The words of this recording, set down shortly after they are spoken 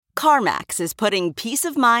CarMax is putting peace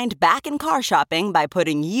of mind back in car shopping by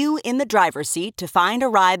putting you in the driver's seat to find a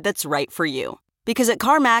ride that's right for you. Because at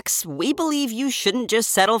CarMax, we believe you shouldn't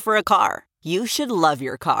just settle for a car. You should love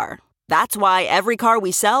your car. That's why every car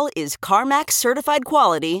we sell is CarMax certified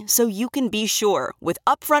quality, so you can be sure with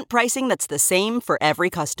upfront pricing that's the same for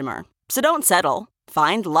every customer. So don't settle.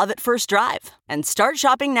 Find love at first drive and start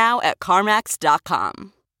shopping now at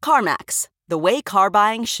CarMax.com. CarMax, the way car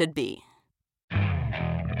buying should be.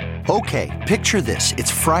 Okay, picture this.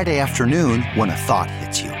 It's Friday afternoon when a thought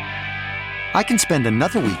hits you. I can spend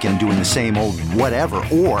another weekend doing the same old whatever,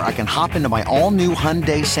 or I can hop into my all-new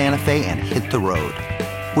Hyundai Santa Fe and hit the road.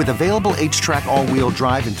 With available H-Track all-wheel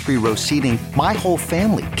drive and 3-row seating, my whole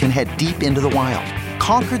family can head deep into the wild.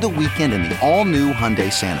 Conquer the weekend in the all-new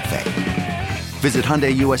Hyundai Santa Fe. Visit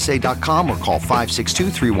HyundaiUSA.com or call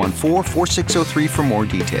 562-314-4603 for more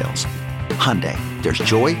details. Hyundai, there's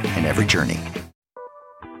joy in every journey.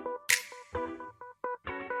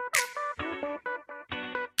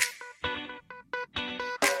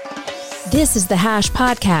 This is the Hash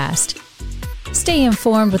Podcast. Stay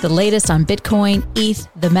informed with the latest on Bitcoin, ETH,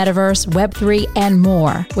 the metaverse, Web3, and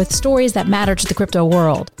more with stories that matter to the crypto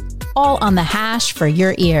world. All on the Hash for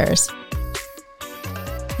your ears.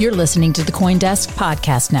 You're listening to the CoinDesk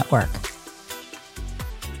Podcast Network.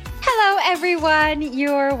 Hello, everyone.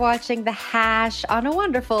 You're watching the Hash on a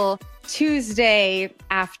wonderful Tuesday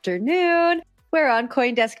afternoon. We're on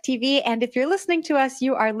CoinDesk TV, and if you're listening to us,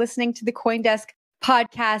 you are listening to the CoinDesk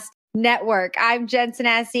Podcast Network. I'm Jen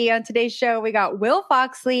Sanasi. On today's show, we got Will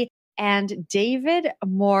Foxley and David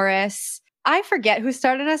Morris. I forget who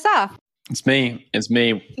started us off. It's me. This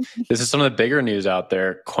is some of the bigger news out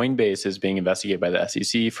there. Coinbase is being investigated by the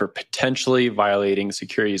SEC for potentially violating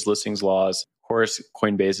securities listings laws. Of course,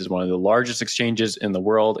 Coinbase is one of the largest exchanges in the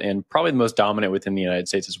world and probably the most dominant within the United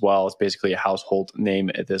States as well. It's basically a household name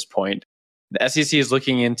at this point. The SEC is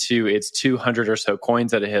looking into its 200 or so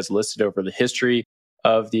coins that it has listed over the history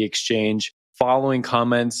of the exchange. Following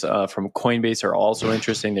comments from Coinbase are also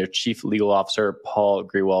interesting. Their chief legal officer, Paul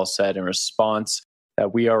Grewal, said in response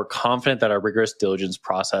that we are confident that our rigorous diligence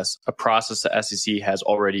process, a process the SEC has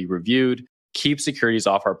already reviewed, keeps securities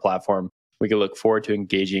off our platform. We can look forward to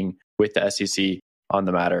engaging with the SEC on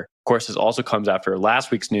the matter. Of course, this also comes after last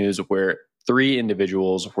week's news where 3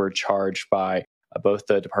 individuals were charged by both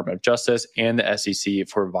the Department of Justice and the SEC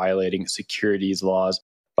for violating securities laws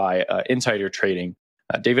by insider trading.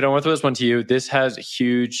 David, I want to throw this one to you. This has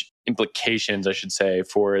huge implications, I should say,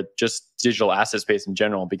 for just digital asset space in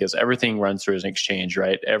general, because everything runs through an exchange,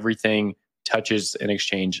 right? Everything touches an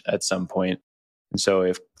exchange at some point. And so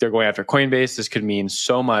if they're going after Coinbase, this could mean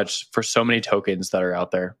so much for so many tokens that are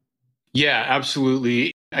out there. Yeah,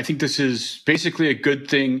 absolutely. I think this is basically a good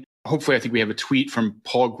thing. Hopefully, I think we have a tweet from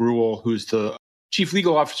Paul Grewal, who's the chief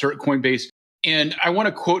legal officer at Coinbase. And I want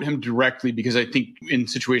to quote him directly because I think in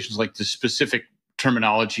situations like this, specific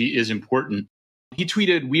terminology is important. He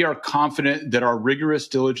tweeted, "We are confident that our rigorous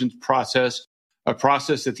diligence process, a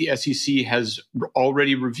process that the SEC has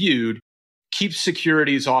already reviewed, keeps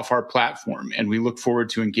securities off our platform, and we look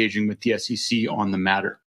forward to engaging with the SEC on the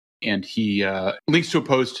matter." And he links to a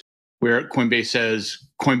post where Coinbase says,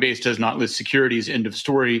 "Coinbase does not list securities, end of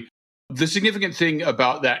story." The significant thing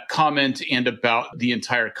about that comment and about the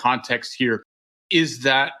entire context here is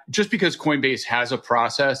that just because Coinbase has a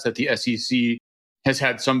process that the SEC has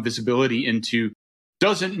had some visibility into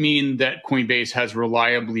doesn't mean that Coinbase has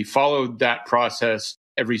reliably followed that process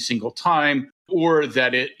every single time, or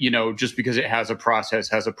that it, just because it has a process,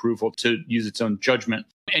 has approval to use its own judgment.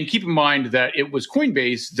 And keep in mind that it was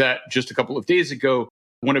Coinbase that just a couple of days ago,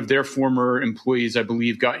 one of their former employees, I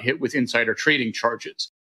believe, got hit with insider trading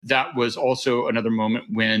charges. That was also another moment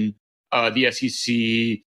when the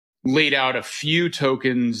SEC laid out a few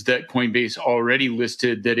tokens that Coinbase already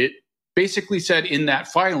listed that it basically said in that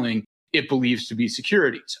filing it believes to be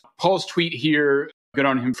securities. Paul's tweet here, good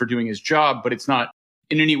on him for doing his job, but it's not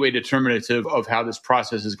in any way determinative of how this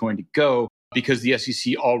process is going to go, because the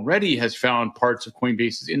SEC already has found parts of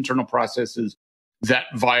Coinbase's internal processes that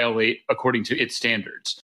violate according to its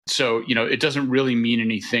standards. So, it doesn't really mean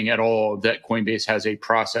anything at all that Coinbase has a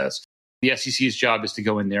process. The SEC's job is to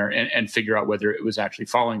go in there and figure out whether it was actually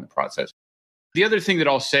following the process. The other thing that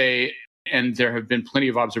I'll say, and there have been plenty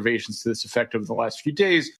of observations to this effect over the last few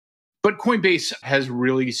days, but Coinbase has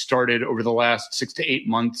really started over the last 6 to 8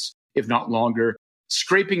 months, if not longer,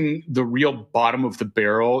 scraping the real bottom of the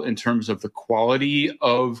barrel in terms of the quality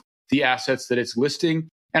of the assets that it's listing.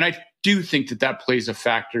 And I do think that that plays a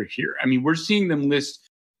factor here. I mean, we're seeing them list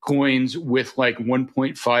coins with like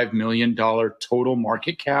 $1.5 million total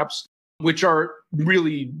market caps which are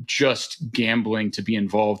really just gambling to be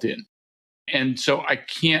involved in. And so I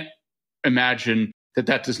can't imagine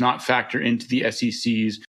that does not factor into the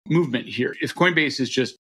SEC's movement here. If Coinbase is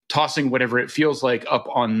just tossing whatever it feels like up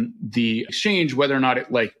on the exchange, whether or not it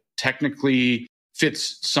technically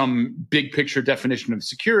fits some big picture definition of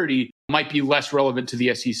security, might be less relevant to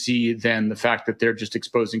the SEC than the fact that they're just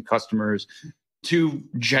exposing customers to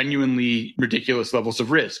genuinely ridiculous levels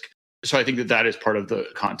of risk. So I think that is part of the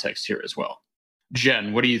context here as well.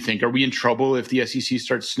 Jen, what do you think? Are we in trouble if the SEC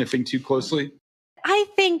starts sniffing too closely? I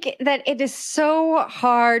think that it is so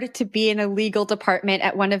hard to be in a legal department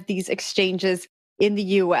at one of these exchanges in the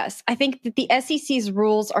US. I think that the SEC's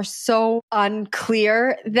rules are so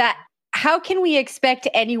unclear that how can we expect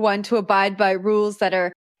anyone to abide by rules that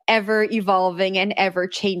are ever evolving and ever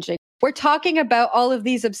changing? We're talking about all of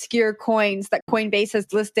these obscure coins that Coinbase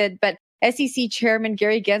has listed, but SEC Chairman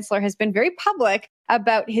Gary Gensler has been very public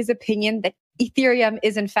about his opinion that Ethereum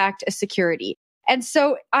is in fact a security. And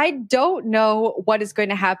so I don't know what is going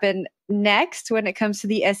to happen next when it comes to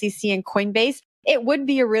the SEC and Coinbase. It would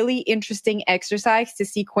be a really interesting exercise to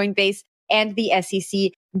see Coinbase and the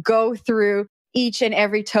SEC go through each and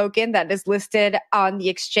every token that is listed on the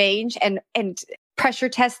exchange and pressure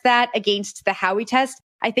test that against the Howey test.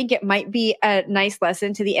 I think it might be a nice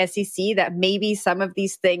lesson to the SEC that maybe some of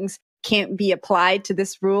these things can't be applied to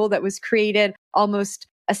this rule that was created almost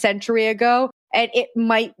a century ago. And it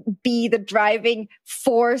might be the driving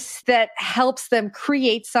force that helps them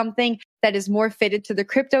create something that is more fitted to the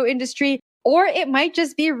crypto industry. Or it might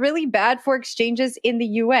just be really bad for exchanges in the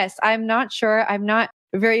US. I'm not sure. I'm not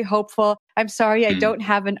very hopeful. I'm sorry, I don't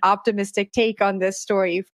have an optimistic take on this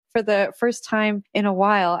story for the first time in a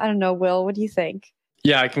while. I don't know, Will, what do you think?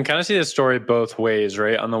 Yeah, I can kind of see the story both ways,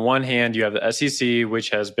 right? On the one hand, you have the SEC, which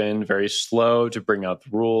has been very slow to bring out the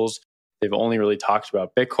rules. They've only really talked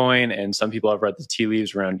about Bitcoin, and some people have read the tea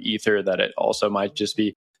leaves around Ether that it also might just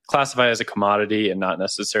be classified as a commodity and not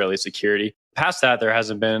necessarily security. Past that, there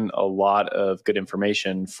hasn't been a lot of good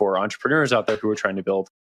information for entrepreneurs out there who are trying to build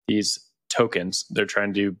these tokens. They're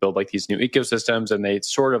trying to build these new ecosystems, and they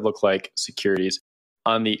sort of look like securities.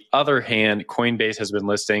 On the other hand, Coinbase has been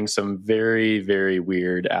listing some very, very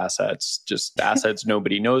weird assets, just assets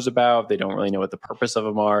nobody knows about. They don't really know what the purpose of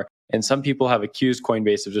them are. And some people have accused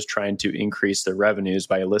Coinbase of just trying to increase their revenues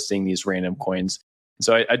by listing these random coins.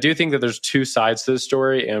 So I do think that there's two sides to the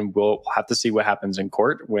story, and we'll have to see what happens in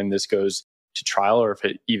court when this goes to trial, or if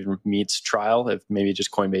it even meets trial, if maybe just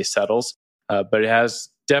Coinbase settles. But it has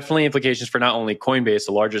definitely implications for not only Coinbase,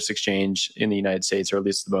 the largest exchange in the United States, or at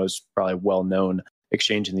least the most probably well-known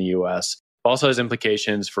exchange in the US. It also has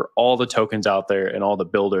implications for all the tokens out there and all the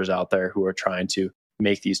builders out there who are trying to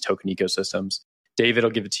make these token ecosystems. David, I'll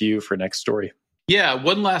give it to you for next story. Yeah,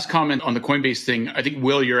 one last comment on the Coinbase thing. I think,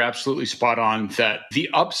 Will, you're absolutely spot on that the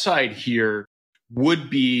upside here would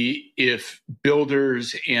be if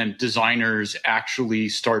builders and designers actually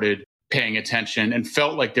started paying attention and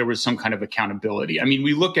felt like there was some kind of accountability. I mean,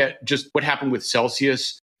 we look at just what happened with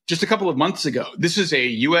Celsius just a couple of months ago. This is a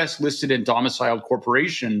US listed and domiciled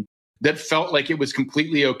corporation that felt like it was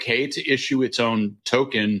completely okay to issue its own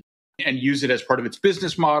token and use it as part of its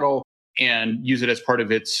business model and use it as part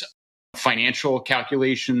of its financial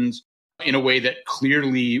calculations in a way that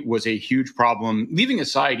clearly was a huge problem, leaving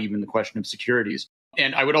aside even the question of securities.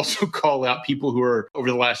 And I would also call out people who are over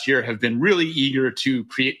the last year have been really eager to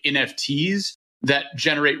create NFTs that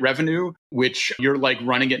generate revenue, which you're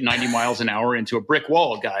running at 90 miles an hour into a brick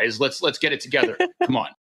wall, guys. Let's get it together. Come on.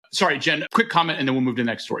 Sorry, Jen, quick comment and then we'll move to the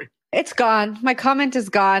next story. It's gone. My comment is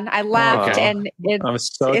gone. I laughed and I'm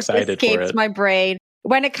so excited it escaped for it. my brain.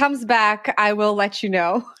 When it comes back, I will let you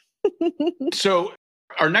know. So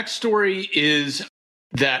our next story is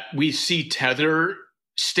that we see Tether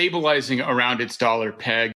stabilizing around its dollar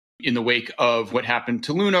peg in the wake of what happened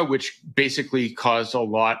to Luna, which basically caused a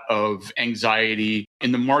lot of anxiety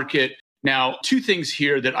in the market. Now, two things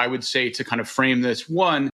here that I would say to kind of frame this.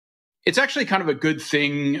 One, it's actually kind of a good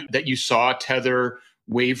thing that you saw Tether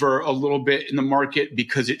waver a little bit in the market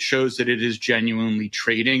because it shows that it is genuinely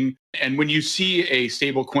trading. And when you see a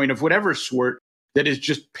stable coin of whatever sort that is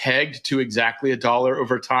just pegged to exactly $1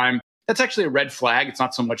 over time, that's actually a red flag. It's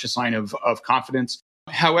not so much a sign of confidence.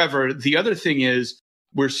 However, the other thing is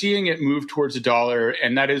we're seeing it move towards $1,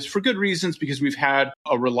 and that is for good reasons because we've had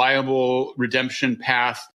a reliable redemption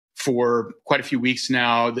path for quite a few weeks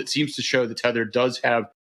now that seems to show that Tether does have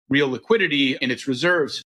real liquidity in its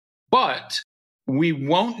reserves. But we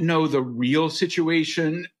won't know the real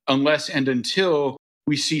situation unless and until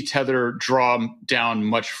we see Tether draw down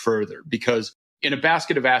much further, because in a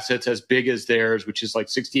basket of assets as big as theirs, which is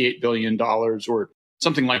 $68 billion or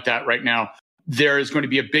something like that right now, there is going to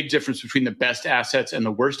be a big difference between the best assets and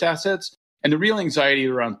the worst assets. And the real anxiety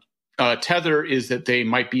around Tether is that they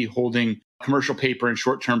might be holding commercial paper and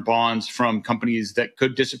short-term bonds from companies that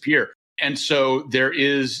could disappear. And so there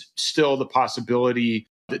is still the possibility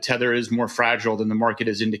that Tether is more fragile than the market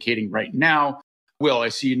is indicating right now. Will, I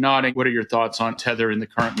see you nodding. What are your thoughts on Tether in the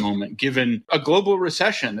current moment, given a global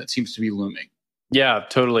recession that seems to be looming? Yeah,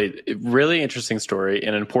 totally. Really interesting story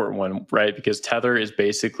and an important one, right? Because Tether is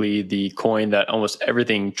basically the coin that almost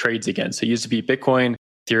everything trades against. It used to be Bitcoin,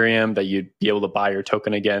 Ethereum that you'd be able to buy your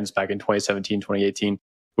token against back in 2017, 2018.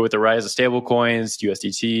 But with the rise of stablecoins,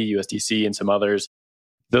 USDT, USDC, and some others,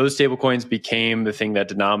 those stablecoins became the thing that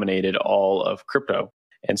denominated all of crypto.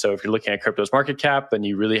 And so if you're looking at crypto's market cap, then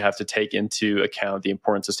you really have to take into account the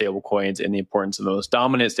importance of stablecoins and the importance of the most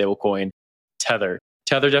dominant stablecoin, Tether.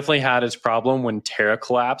 Tether definitely had its problem when Terra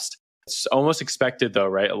collapsed. It's almost expected though,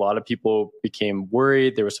 right? A lot of people became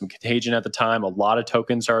worried. There was some contagion at the time. A lot of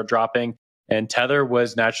tokens started dropping. And Tether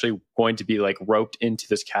was naturally going to be like roped into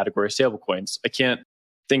this category of stablecoins. I can't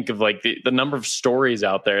think of like the number of stories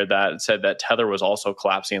out there that said that Tether was also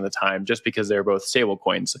collapsing at the time just because they were both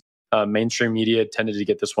stablecoins. Mainstream media tended to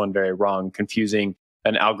get this one very wrong, confusing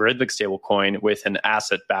an algorithmic stablecoin with an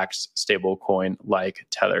asset-backed stablecoin like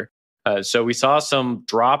Tether. So we saw some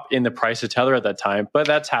drop in the price of Tether at that time, but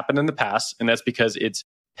that's happened in the past, and that's because it's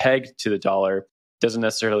pegged to the dollar. Doesn't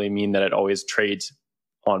necessarily mean that it always trades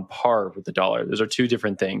on par with the dollar. Those are two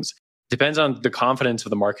different things. Depends on the confidence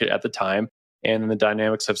of the market at the time and the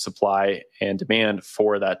dynamics of supply and demand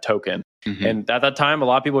for that token. Mm-hmm. And at that time, a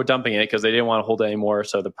lot of people were dumping it because they didn't want to hold it anymore.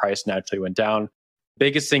 So the price naturally went down.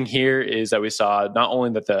 Biggest thing here is that we saw not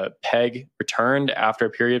only that the peg returned after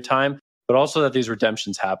a period of time, but also that these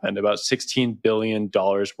redemptions happened, about $16 billion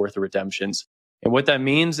worth of redemptions. And what that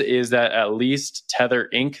means is that at least Tether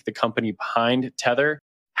Inc., the company behind Tether,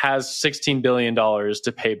 has $16 billion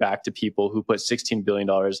to pay back to people who put $16 billion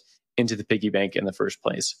into the piggy bank in the first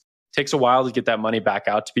place. It takes a while to get that money back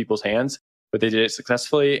out to people's hands, but they did it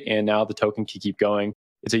successfully, and now the token can keep going.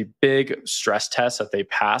 It's a big stress test that they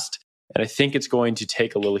passed, and I think it's going to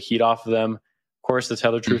take a little heat off of them. Of course, the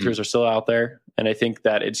Tether truthers are still out there, and I think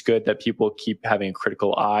that it's good that people keep having a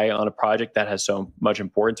critical eye on a project that has so much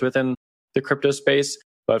importance within the crypto space.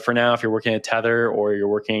 But for now, if you're working at Tether or you're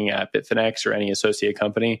working at Bitfinex or any associated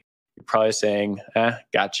company, you're probably saying,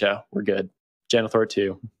 gotcha, we're good. Jen Thor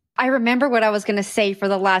too. I remember what I was going to say for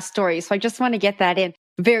the last story, so I just want to get that in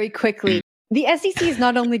very quickly. The SEC is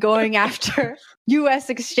not only going after US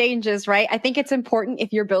exchanges, right? I think it's important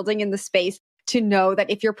if you're building in the space to know that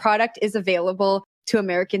if your product is available to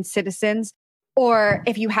American citizens, or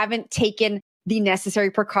if you haven't taken the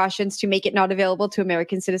necessary precautions to make it not available to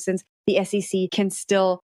American citizens, the SEC can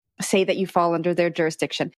still say that you fall under their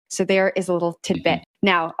jurisdiction. So there is a little tidbit.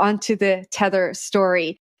 Now, onto the Tether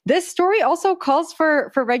story. This story also calls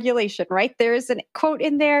for regulation, right? There is a quote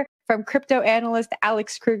in there from crypto analyst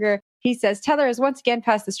Alex Kruger. He says, Tether has once again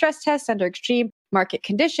passed the stress test under extreme market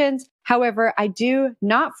conditions. However, I do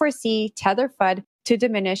not foresee Tether FUD to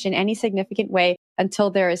diminish in any significant way until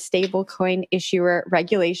there is stablecoin issuer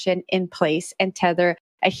regulation in place and Tether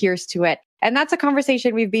adheres to it. And that's a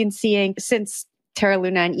conversation we've been seeing since Terra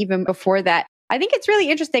Luna and even before that. I think it's really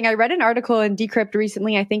interesting. I read an article in Decrypt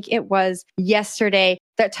recently, I think it was yesterday,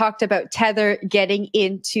 that talked about Tether getting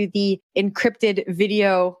into the encrypted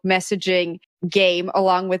video messaging game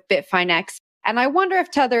along with Bitfinex. And I wonder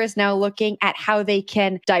if Tether is now looking at how they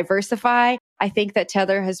can diversify. I think that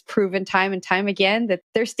Tether has proven time and time again that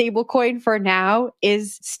their stablecoin for now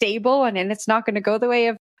is stable and it's not going to go the way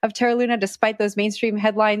of Terra Luna, despite those mainstream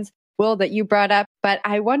headlines, Will, that you brought up. But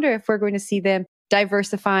I wonder if we're going to see them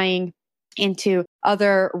diversifying into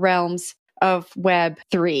other realms of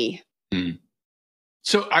Web3.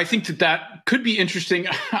 So I think that could be interesting.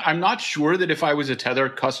 I'm not sure that if I was a Tether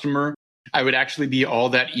customer, I would actually be all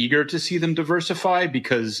that eager to see them diversify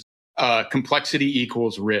because complexity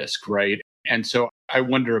equals risk, right? And so I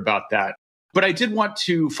wonder about that. But I did want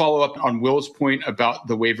to follow up on Will's point about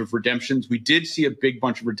the wave of redemptions. We did see a big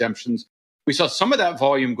bunch of redemptions. We saw some of that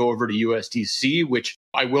volume go over to USDC, which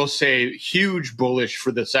I will say huge bullish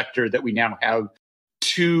for the sector that we now have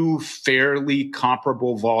two fairly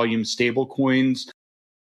comparable volume stablecoins.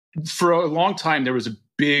 For a long time, there was a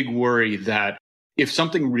big worry that if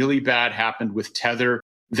something really bad happened with Tether,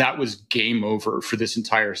 that was game over for this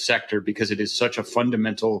entire sector because it is such a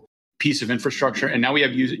fundamental piece of infrastructure. And now we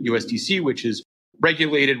have USDC, which is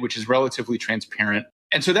regulated, which is relatively transparent.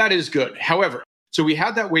 And so that is good. However, so we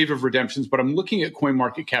had that wave of redemptions, but I'm looking at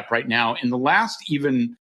CoinMarketCap right now. And the last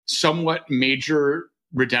even somewhat major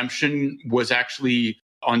redemption was actually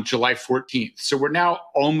on July 14th. So we're now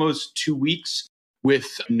almost 2 weeks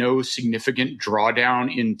with no significant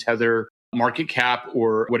drawdown in Tether market cap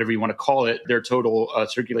or whatever you want to call it, their total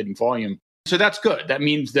circulating volume. So that's good. That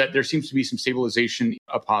means that there seems to be some stabilization,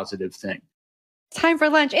 a positive thing. Time for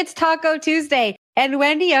lunch. It's Taco Tuesday. And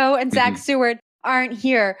Wendy O and Zach Seward aren't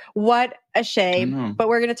here. What a shame. But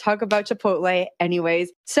we're going to talk about Chipotle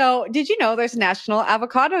anyways. So did you know there's National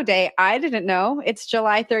Avocado Day? I didn't know. It's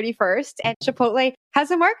July 31st and Chipotle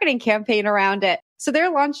has a marketing campaign around it. So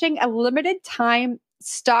they're launching a limited time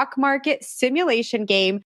stock market simulation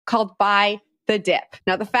game called Buy the Dip.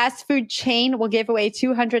 Now, the fast food chain will give away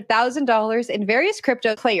 $200,000 in various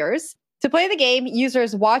crypto players. To play the game,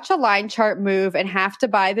 users watch a line chart move and have to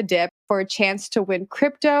buy the dip for a chance to win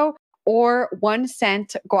crypto or 1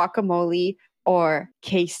 cent guacamole or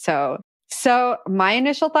queso. So my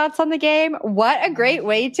initial thoughts on the game, what a great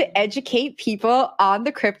way to educate people on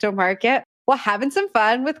the crypto market while having some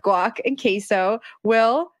fun with guac and queso.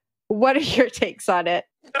 Will, what are your takes on it?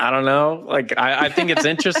 I don't know. Like, I think it's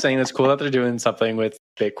interesting. It's cool that they're doing something with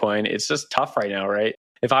Bitcoin. It's just tough right now, right?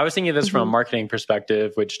 If I was thinking of this from a marketing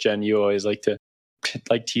perspective, which Jen, you always like to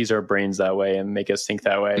tease our brains that way and make us think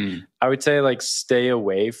that way. I would say stay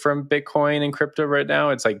away from Bitcoin and crypto right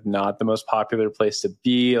now. It's not the most popular place to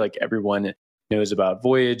be. Everyone knows about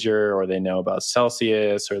Voyager, or they know about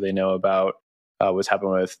Celsius, or they know about what's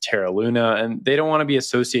happening with Terra Luna, and they don't want to be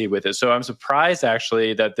associated with it. So I'm surprised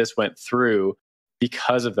actually that this went through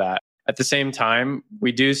because of that. At the same time,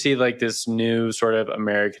 we do see this new sort of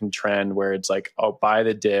American trend where it's buy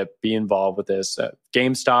the dip, be involved with this.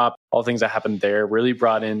 GameStop, all things that happened there really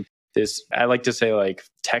brought in this, I like to say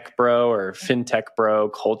tech bro or fintech bro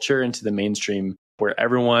culture into the mainstream, where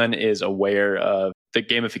everyone is aware of the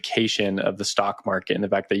gamification of the stock market and the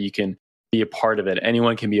fact that you can be a part of it.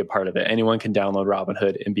 Anyone can be a part of it. Anyone can download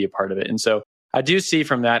Robinhood and be a part of it. And so I do see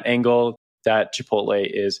from that angle that Chipotle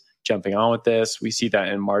is jumping on with this. We see that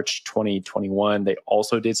in March 2021, they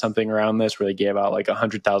also did something around this where they gave out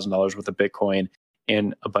 $100,000 worth of Bitcoin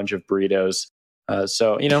and a bunch of burritos.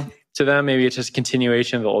 So, to them, maybe it's just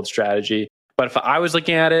continuation of the old strategy. But if I was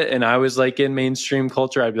looking at it and I was in mainstream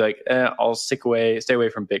culture, I'd be I'll stay away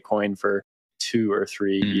from Bitcoin for 2 or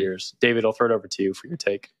 3 years. David, I'll throw it over to you for your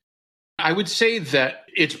take. I would say that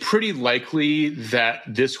it's pretty likely that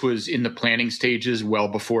this was in the planning stages well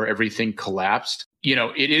before everything collapsed.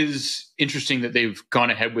 It is interesting that they've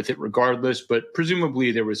gone ahead with it regardless, but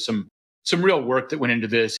presumably there was some real work that went into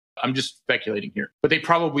this. I'm just speculating here, but they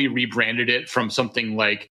probably rebranded it from something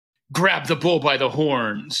like grab the bull by the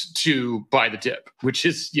horns to buy the dip, which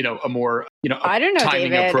is, a more, I don't know,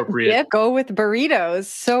 timing David. appropriate. Dip, go with burritos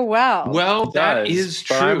so well. Well, that is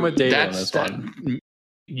true. I'm with David on this one.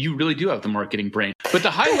 You really do have the marketing brain. But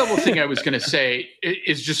the high level thing I was going to say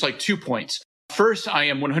is just 2 points. First, I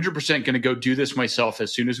am 100% going to go do this myself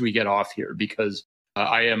as soon as we get off here, because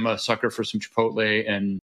I am a sucker for some Chipotle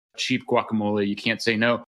and cheap guacamole. You can't say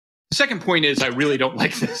no. The second point is I really don't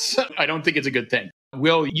like this. I don't think it's a good thing.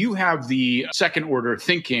 Will, you have the second order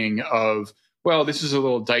thinking of, well, this is a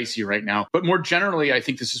little dicey right now. But more generally, I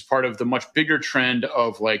think this is part of the much bigger trend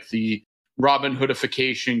of the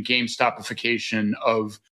Robinhoodification, GameStopification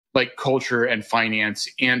of culture and finance.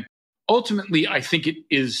 And ultimately, I think it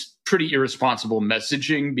is pretty irresponsible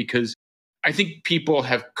messaging, because I think people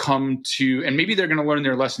have come to, and maybe they're going to learn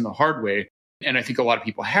their lesson the hard way, and I think a lot of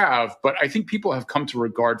people have, but I think people have come to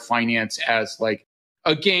regard finance as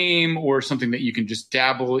a game or something that you can just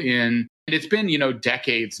dabble in. And it's been,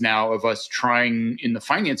 decades now of us trying in the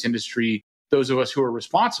finance industry, those of us who are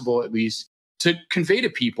responsible at least, to convey to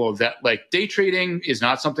people that day trading is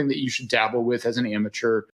not something that you should dabble with as an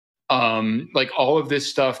amateur. All of this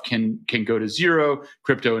stuff can go to zero.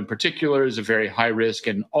 Crypto in particular is a very high risk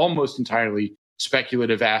and almost entirely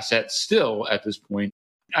speculative asset still at this point.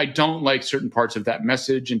 I don't like certain parts of that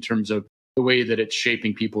message in terms of the way that it's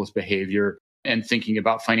shaping people's behavior and thinking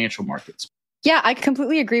about financial markets. Yeah, I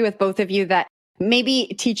completely agree with both of you that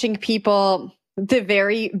maybe teaching people the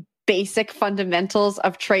very basic fundamentals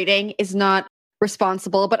of trading is not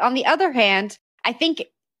responsible. But on the other hand, I think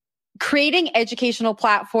creating educational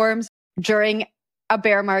platforms during a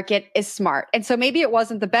bear market is smart. And so maybe it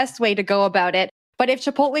wasn't the best way to go about it. But if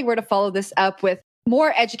Chipotle were to follow this up with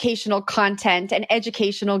more educational content and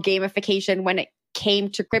educational gamification when it came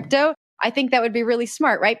to crypto, I think that would be really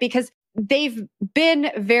smart, right? Because they've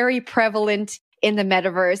been very prevalent in the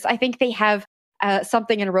metaverse. I think they have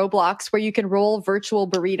something in Roblox where you can roll virtual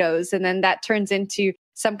burritos, and then that turns into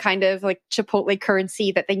some kind of Chipotle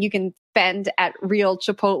currency that then you can spend at real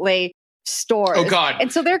Chipotle stores. Oh God.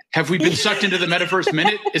 And so have we been sucked into the metaverse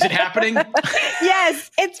minute? Is it happening?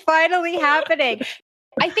 Yes, it's finally happening.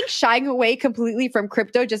 I think shying away completely from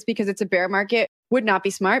crypto just because it's a bear market would not be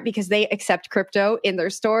smart because they accept crypto in their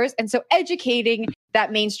stores. And so educating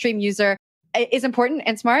that mainstream user is important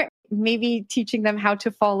and smart. Maybe teaching them how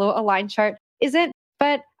to follow a line chart isn't.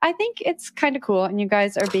 But I think it's kind of cool. And you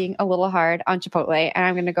guys are being a little hard on Chipotle. And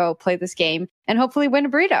I'm going to go play this game and hopefully win a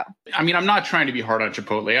burrito. I mean, I'm not trying to be hard on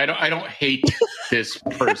Chipotle. I don't hate this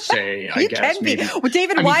per se, I guess. Can be. Maybe. Well,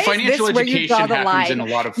 David, why is this where you draw the line? In a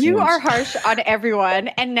lot of you forms. are harsh on everyone.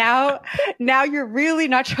 And now you're really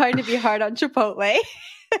not trying to be hard on Chipotle.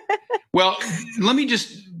 Well, let me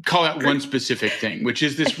just call out one specific thing, which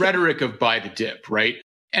is this rhetoric of buy the dip, right?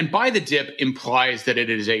 And buy the dip implies that it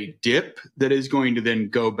is a dip that is going to then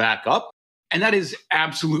go back up. And that is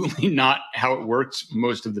absolutely not how it works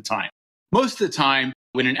most of the time. Most of the time,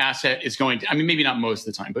 when an asset is going to, I mean, maybe not most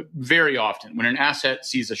of the time, but very often, when an asset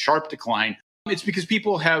sees a sharp decline, it's because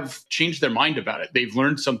people have changed their mind about it. They've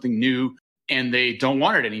learned something new and they don't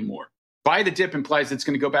want it anymore. Buy the dip implies it's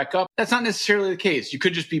going to go back up. That's not necessarily the case. You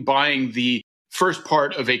could just be buying the first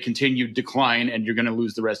part of a continued decline and you're going to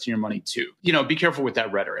lose the rest of your money too. Be careful with that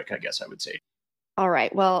rhetoric, I guess I would say. All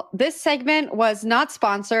right. Well, this segment was not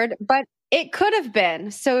sponsored, but it could have been.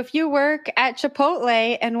 So if you work at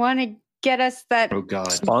Chipotle and want to get us that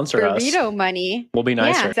sponsor burrito us. money, We'll be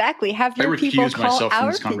nicer. Yeah, exactly. Have your people call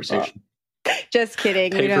our people. Just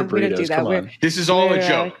kidding. We don't do that. This is all a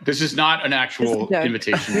joke. This is not an actual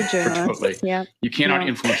invitation for Chipotle. Yeah. You cannot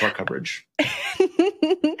influence our coverage.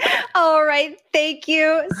 All right. Thank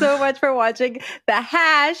you so much for watching The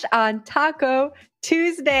Hash on Taco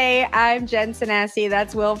Tuesday. I'm Jen Sanasi.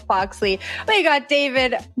 That's Will Foxley. We got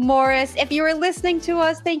David Morris. If you were listening to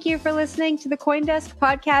us, thank you for listening to the CoinDesk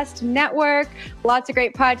Podcast Network. Lots of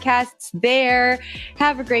great podcasts there.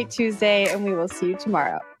 Have a great Tuesday, and we will see you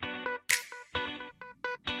tomorrow.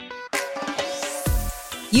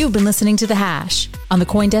 You've been listening to The Hash on the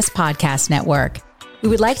CoinDesk Podcast Network. We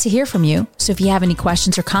would like to hear from you, so if you have any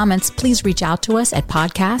questions or comments, please reach out to us at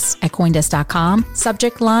podcasts@coindesk.com,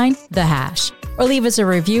 subject line, The Hash, or leave us a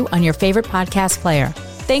review on your favorite podcast player.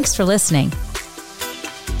 Thanks for listening.